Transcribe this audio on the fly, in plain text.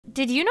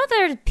Did you know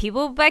there are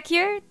people back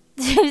here?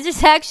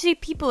 There's actually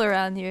people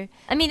around here.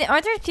 I mean,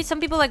 aren't there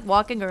some people like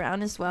walking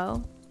around as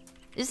well?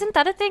 Isn't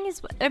that a thing?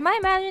 Am I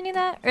imagining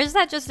that? Or is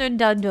that just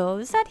Undundo?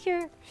 Is that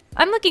here?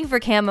 I'm looking for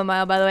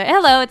Chamomile, by the way.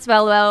 Hello, it's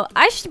Melmo.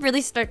 I should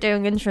really start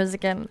doing intros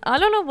again. I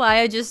don't know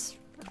why,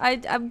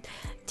 I'm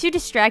too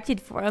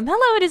distracted for them.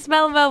 Hello, it is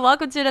Melmo.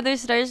 Welcome to another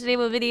Star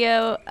Stable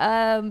video.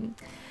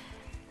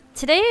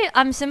 Today,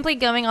 I'm simply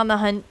going on the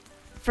hunt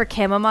for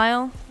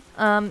Chamomile.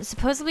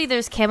 Supposedly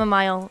there's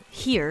Chamomile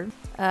here.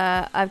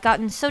 I've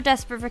gotten so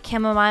desperate for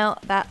Chamomile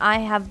that I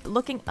have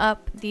looking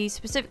up the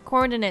specific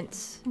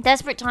coordinates.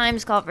 Desperate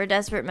times call for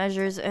desperate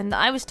measures, and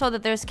I was told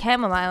that there's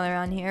Chamomile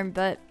around here,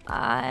 but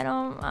I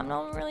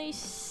don't really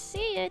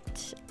see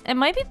it. It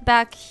might be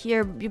back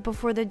here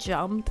before the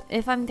jump,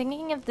 if I'm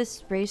thinking of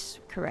this race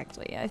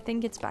correctly. I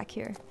think it's back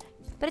here,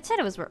 but it said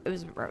it was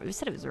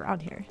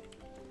around here.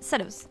 It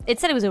said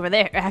it was over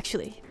there,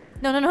 actually.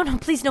 No,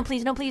 please, no,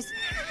 please, no, please.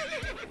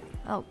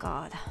 Oh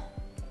God.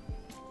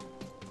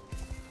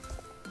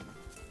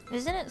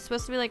 Isn't it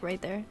supposed to be like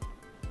right there?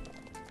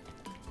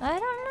 I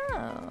don't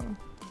know.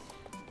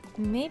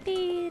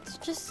 Maybe it's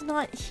just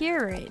not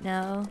here right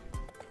now.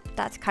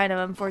 That's kind of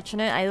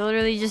unfortunate. I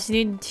literally just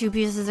need 2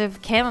 pieces of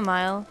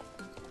Chamomile.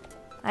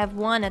 I have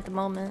 1 at the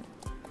moment.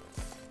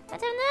 I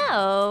don't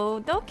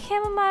know. No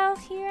Chamomile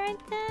here,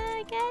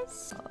 I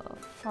guess. Oh,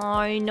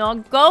 fine. I'll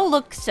go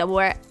look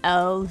somewhere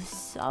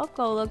else.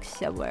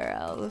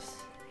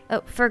 Oh,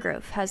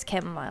 Firgrove has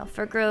Chamomile.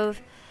 Firgrove,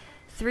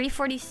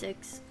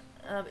 346.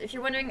 If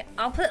you're wondering,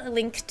 I'll put a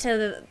link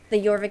to the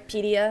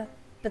Jorvikpedia,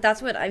 but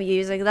that's what I'm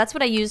using. That's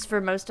what I use for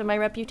most of my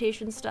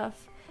reputation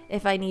stuff.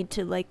 If I need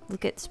to like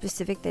look at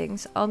specific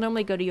things, I'll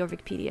normally go to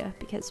Jorvikpedia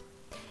because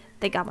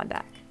they got my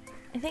back.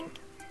 I think.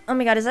 Oh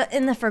my God, is that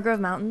in the Firgrove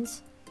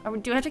Mountains? Or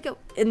do I have to go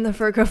in the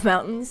Firgrove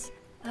Mountains?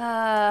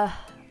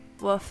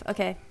 Woof.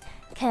 Okay.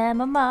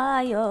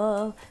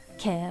 Chamomile.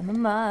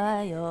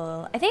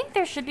 I think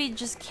there should be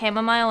just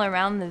Chamomile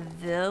around the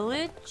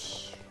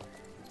village.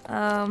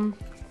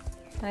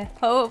 I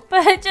hope.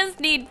 I just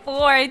need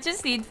 4.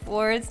 It's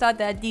not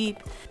that deep.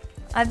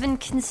 I've been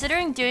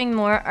considering doing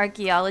more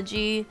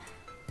archaeology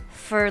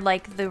for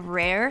like the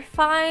rare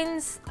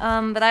finds,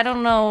 but I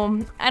don't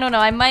know.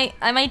 I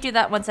might do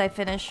that once I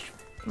finish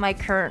my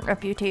current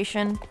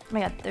reputation. Oh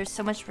my God, there's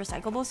so much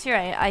recyclables here.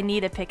 I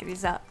need to pick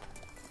these up.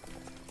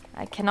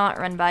 I cannot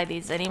run by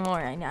these anymore.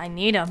 I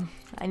need them.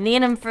 I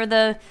need them for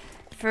Farah,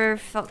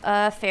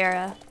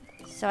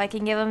 so I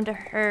can give them to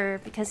her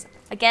because,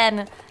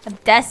 again, I'm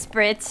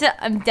desperate.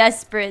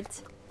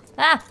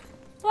 Ah!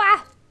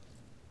 Wah!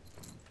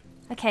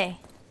 Okay,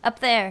 up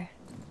there.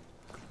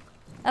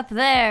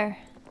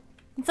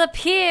 It's up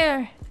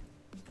here.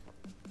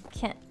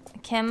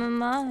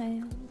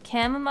 Chamomile,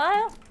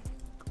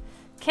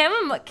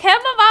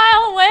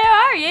 where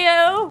are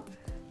you?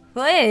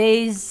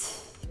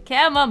 Please,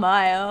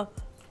 Chamomile.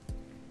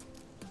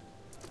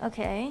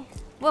 Okay.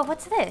 Whoa,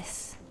 what's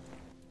this?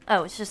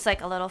 Oh, it's just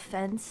like a little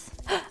fence.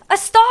 A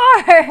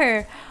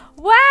star!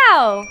 Wow!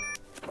 Oh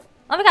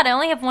my God, I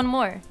only have 1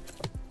 more.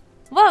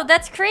 Whoa,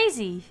 that's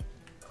crazy.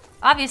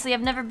 Obviously,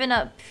 I've never been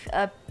up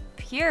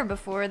here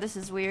before. This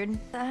is weird.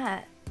 What's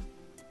that?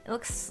 It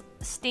looks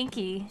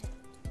stinky.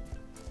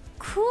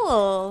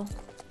 Cool.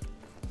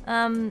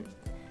 Can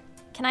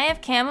I have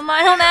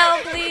Chamomile now,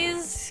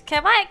 please?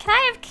 Can I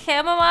have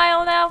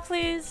Chamomile now,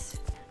 please?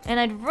 And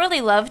I'd really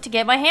love to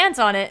get my hands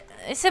on it.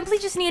 I simply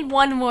just need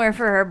 1 more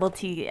for herbal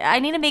tea. I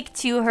need to make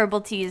 2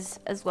 herbal teas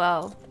as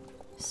well.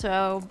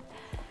 So,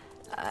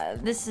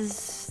 this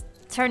is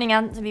turning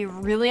out to be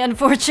really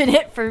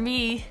unfortunate for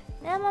me.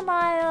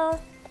 Chamomile,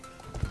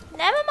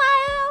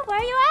 where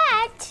are you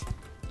at?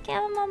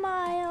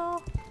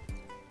 Chamomile.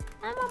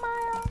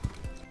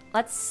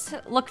 Let's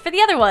look for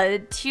the other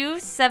one.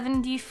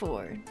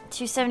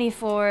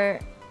 274.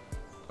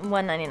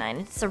 199.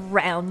 It's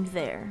around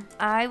there.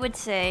 I would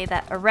say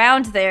that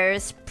around there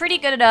is pretty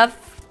good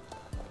enough.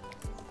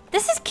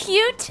 This is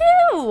cute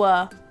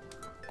too.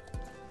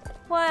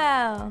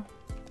 Wow.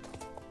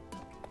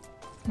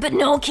 But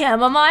no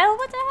Chamomile?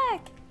 What the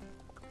heck?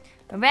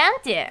 Around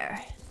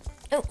there.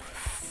 Oh,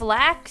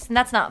 flax?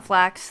 That's not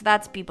flax.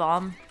 That's bee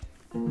balm.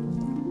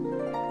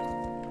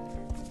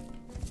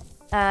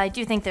 I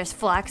do think there's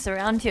flax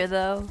around here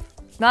though.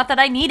 Not that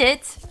I need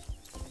it.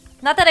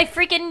 Not that I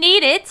freaking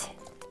need it.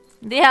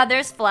 Yeah,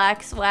 there's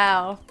flax.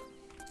 Wow.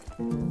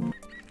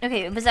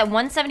 Okay, it was at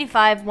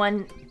 175,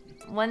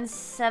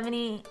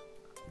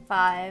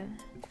 175.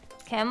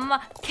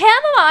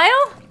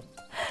 Chamomile?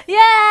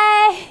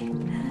 Yay!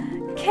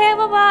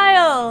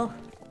 Chamomile!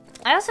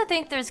 I also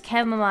think there's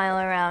Chamomile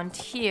around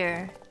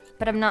here,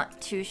 but I'm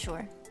not too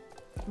sure.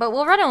 But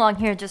we'll run along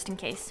here just in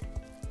case.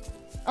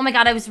 Oh my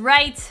God, I was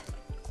right!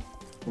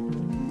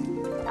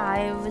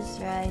 I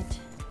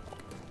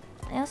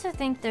also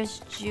think there's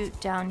jute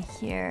down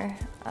here.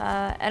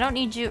 I don't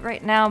need jute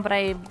right now, but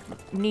I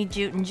need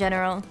jute in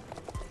general.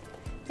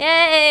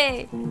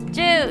 Yay!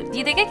 Jute! Do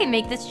you think I can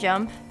make this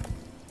jump?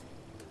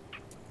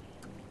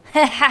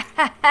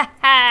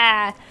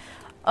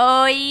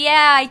 Oh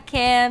yeah, I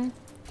can.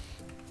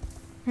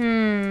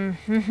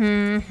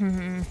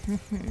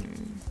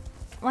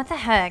 What the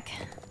heck?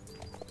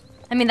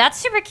 I mean, that's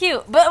super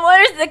cute, but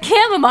where's the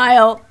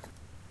chamomile?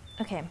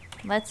 Okay,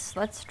 let's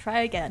try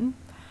again.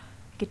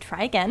 We could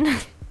try again.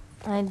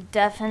 I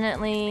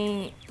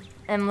definitely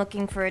am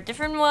looking for a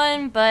different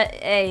one, but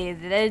hey,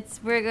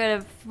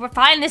 we're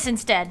find this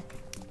instead.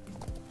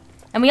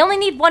 And we only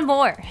need one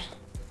more.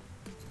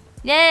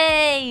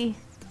 Yay!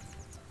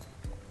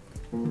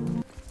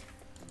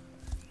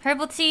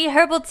 Herbal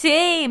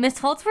tea, Miss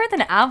Holdsworth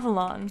and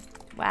Avalon.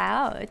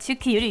 Wow, 2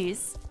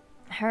 cuties.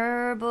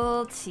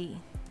 Herbal tea,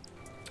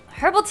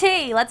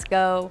 let's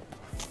go.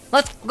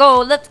 Let's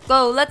go.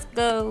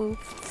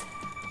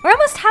 We're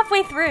almost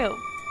halfway through.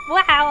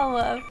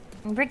 Wow,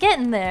 we're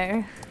getting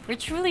there. We're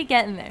truly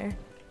getting there.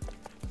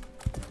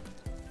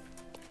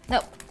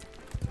 Nope.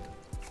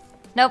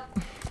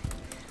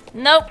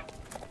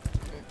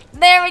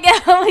 There we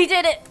go, we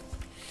did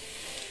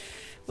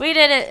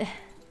it.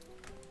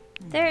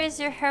 There is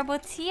your herbal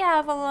tea,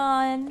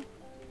 Avalon.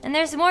 And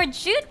there's more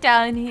jute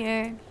down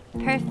here.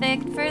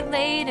 Perfect for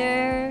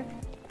later.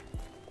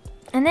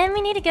 And then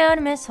we need to go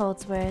to Miss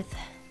Holdsworth.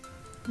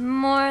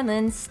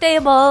 Moreland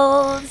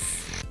Stables.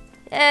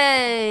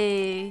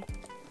 Yay.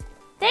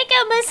 Thank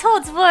you, Miss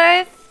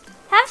Holdsworth.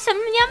 Have some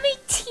yummy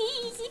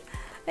tea.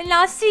 And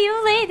I'll see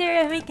you later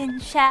and we can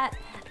chat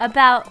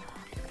about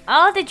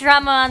all the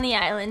drama on the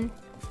island.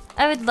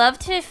 I would love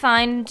to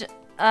find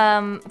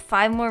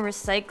 5 more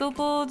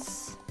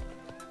recyclables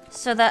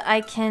so that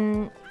I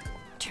can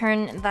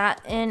turn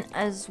that in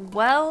as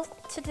well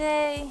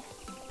today.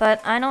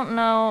 But I don't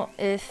know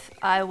if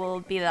I will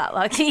be that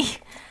lucky.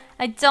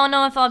 I don't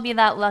know if I'll be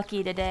that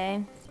lucky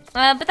today.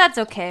 But that's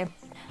okay.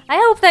 I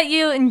hope that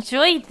you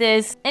enjoyed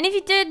this. And if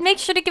you did, make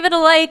sure to give it a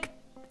like,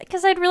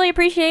 because I'd really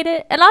appreciate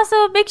it. And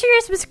also, make sure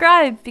you're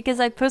subscribed, because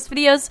I post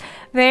videos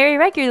very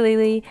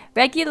regularly.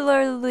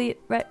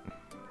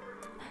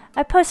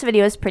 I post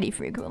videos pretty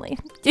frequently.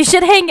 You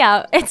should hang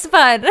out. It's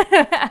fun.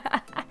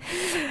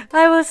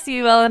 I will see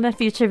you all in a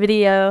future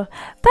video.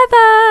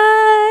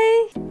 Bye-bye!